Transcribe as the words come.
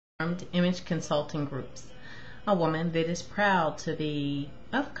Image Consulting Groups, a woman that is proud to be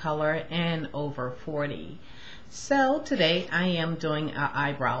of color and over 40. So today I am doing an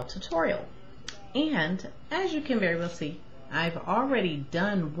eyebrow tutorial, and as you can very well see, I've already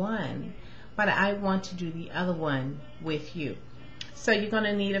done one, but I want to do the other one with you. So you're going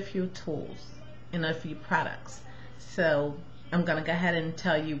to need a few tools and a few products. So I'm going to go ahead and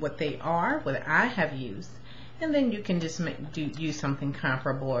tell you what they are, what I have used, and then you can just use something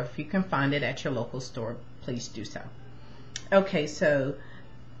comparable, or if you can find it at your local store, please do so. Okay, so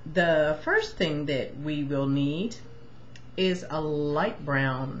the first thing that we will need is a light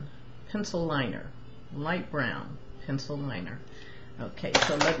brown pencil liner. Light brown pencil liner. Okay,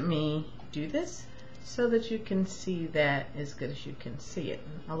 so let me do this so that you can see that as good as you can see it.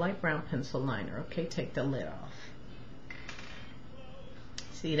 A light brown pencil liner. Okay, take the lid off.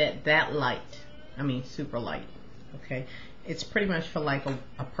 See that light? I mean super light. Okay, it's pretty much for like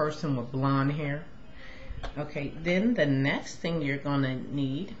a person with blonde hair. Okay, then the next thing you're gonna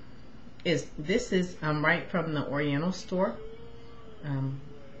need is this is right from the Oriental store,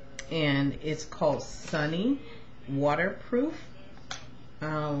 and it's called Sunny Waterproof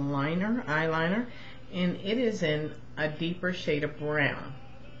eyeliner, and it is in a deeper shade of brown.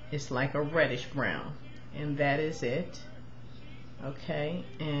 It's like a reddish brown, and that is it. Okay,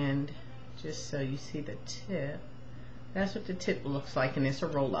 and just so you see the tip, that's what the tip looks like, and it's a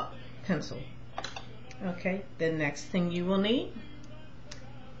roll-up pencil. Okay, the next thing you will need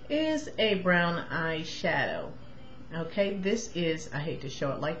is a brown eyeshadow. Okay, this is, I hate to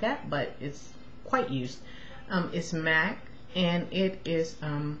show it like that, but it's quite used. It's MAC, and it is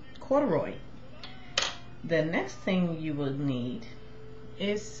corduroy. The next thing you will need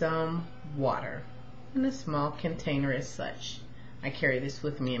is some water in a small container as such. I carry this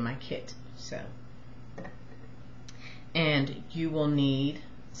with me in my kit. And you will need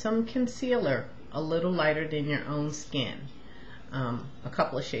some concealer, a little lighter than your own skin, a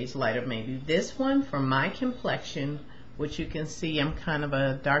couple of shades lighter maybe. This one for my complexion, which you can see I'm kind of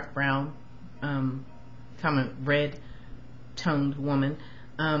a dark brown, kind of red toned woman.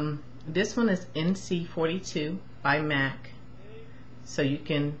 This one is NC42 by MAC, so you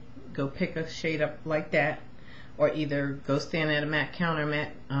can go pick a shade up like that, or either go stand at a MAC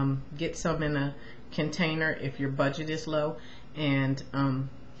counter, get some in a container if your budget is low, and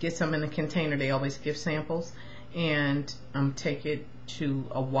get some in a container. They always give samples, and take it to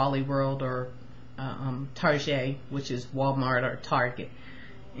a Wally World or Target, which is Walmart or Target,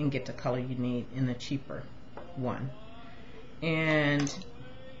 and get the color you need in a cheaper one. And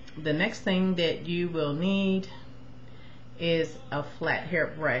the next thing that you will need is a flat hair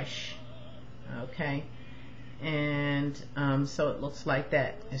brush. Okay, and so it looks like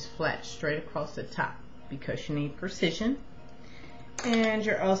that. It's flat straight across the top because you need precision. And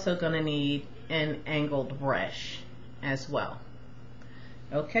you're also going to need an angled brush as well.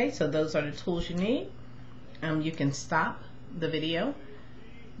 Okay, so those are the tools you need. You can stop the video,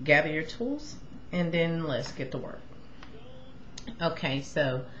 gather your tools, and then let's get to work. Okay,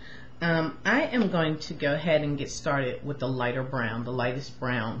 so I am going to go ahead and get started with the lighter brown, the lightest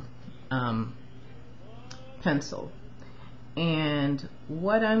brown pencil. And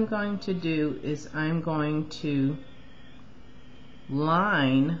what I'm going to do is I'm going to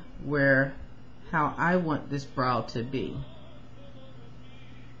line how I want this brow to be,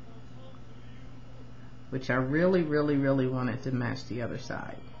 which I really want it to match the other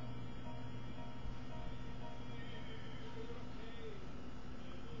side.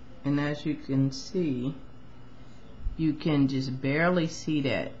 And as you can see, you can just barely see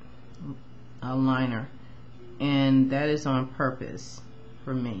that liner, and that is on purpose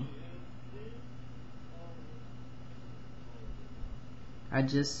for me. I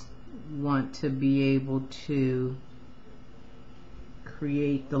just want to be able to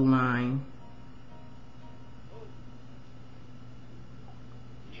create the line.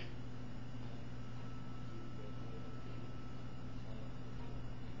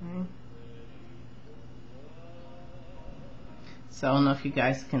 Okay. So I don't know if you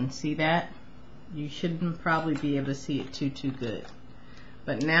guys can see that. You shouldn't probably be able to see it too good.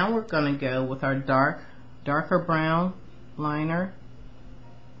 But now we're going to go with our darker brown liner,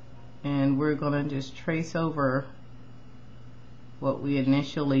 and we're going to just trace over what we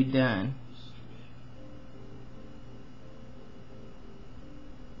initially done.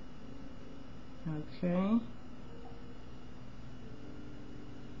 Okay.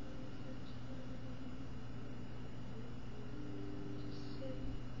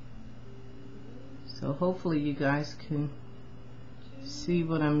 So hopefully you guys can see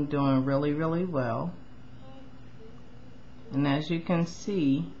what I'm doing really well. And as you can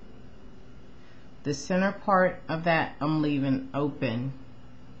see, The center part of that I'm leaving open.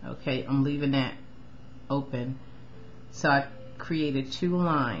 Okay, I'm leaving that open. So I created 2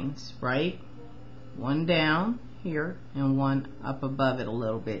 lines, right? One down here and one up above it a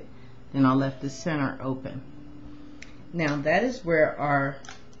little bit. Then I left the center open. Now that is where our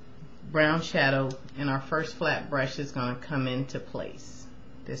brown shadow and our first flat brush is going to come into place.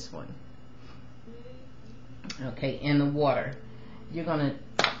 This one. Okay, in the water. You're going to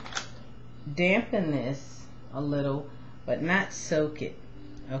dampen this a little, but not soak it.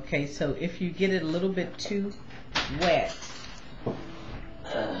 Okay, so if you get it a little bit too wet,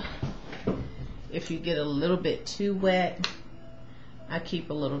 I keep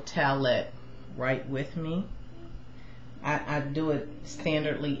a little towelette right with me. I do it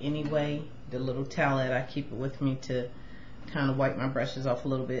standardly anyway. The little towelette, I keep it with me to kind of wipe my brushes off a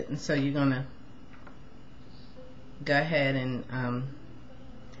little bit. And so you're gonna go ahead and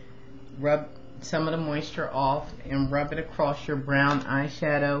rub some of the moisture off and rub it across your brown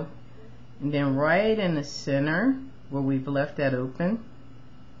eyeshadow, and then right in the center where we've left that open,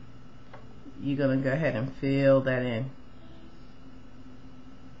 you're gonna go ahead and fill that in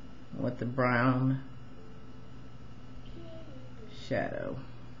with the brown shadow.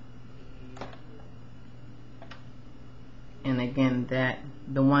 And again, that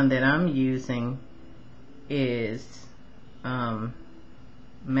the one that I'm using is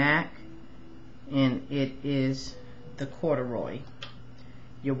MAC, and it is the corduroy.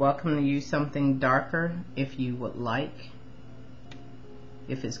 You're welcome to use something darker if you would like,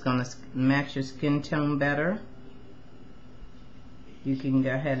 if it's gonna match your skin tone better. You can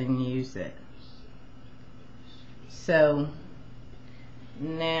go ahead and use it. So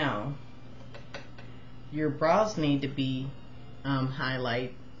now your brows need to be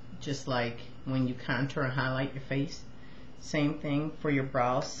highlight, just like when you contour and highlight your face. Same thing for your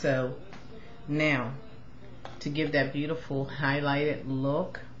brows. So now, to give that beautiful highlighted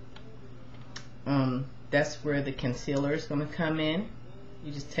look, that's where the concealer is going to come in.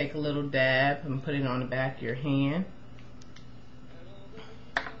 You just take a little dab and put it on the back of your hand.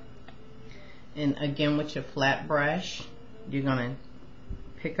 And again, with your flat brush, you're going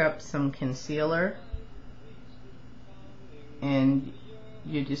to pick up some concealer, and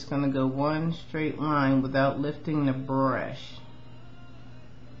you're just going to go one straight line without lifting the brush.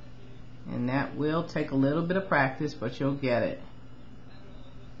 And that will take a little bit of practice, but you'll get it.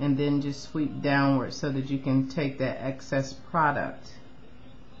 And then just sweep downward so that you can take that excess product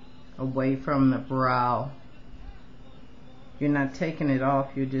away from the brow. You're not taking it off,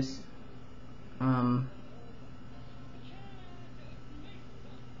 you're just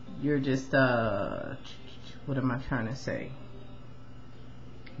what am I trying to say?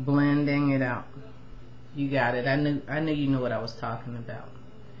 Blending it out. You got it. I knew you knew what I was talking about.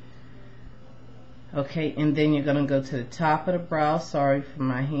 Okay, and then you're gonna go to the top of the brow. Sorry for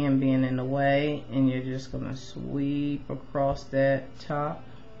my hand being in the way, and you're just gonna sweep across that top.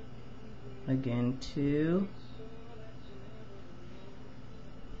 Again, 2.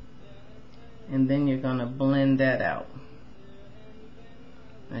 And then you're gonna blend that out.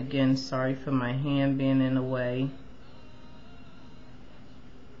 Again, sorry for my hand being in the way.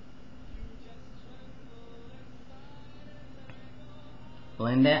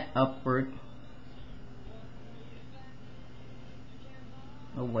 Blend that upward,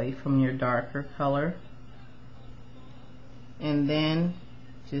 away from your darker color. And then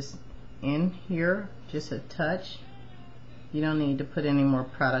just in here, just a touch. You don't need to put any more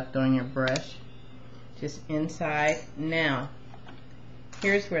product on your brush. Just inside. Now,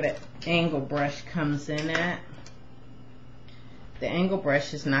 here's where the angle brush comes in at. The angle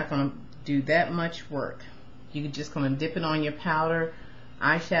brush is not going to do that much work. You're just going to dip it on your powder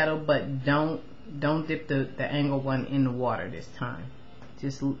eyeshadow, but don't dip the angle one in the water this time.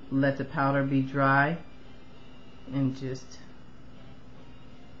 Just let the powder be dry and just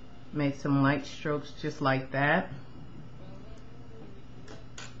make some light strokes just like that.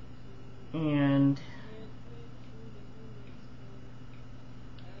 And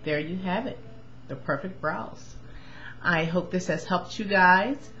there you have it, the perfect brows. I hope this has helped you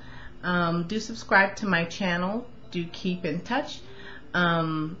guys. Do subscribe to my channel. Do keep in touch.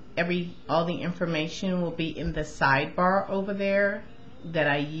 All the information will be in the sidebar over there that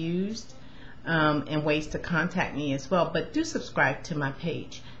I used, and ways to contact me as well. But do subscribe to my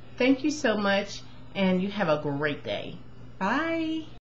page. Thank you so much, and you have a great day. Bye.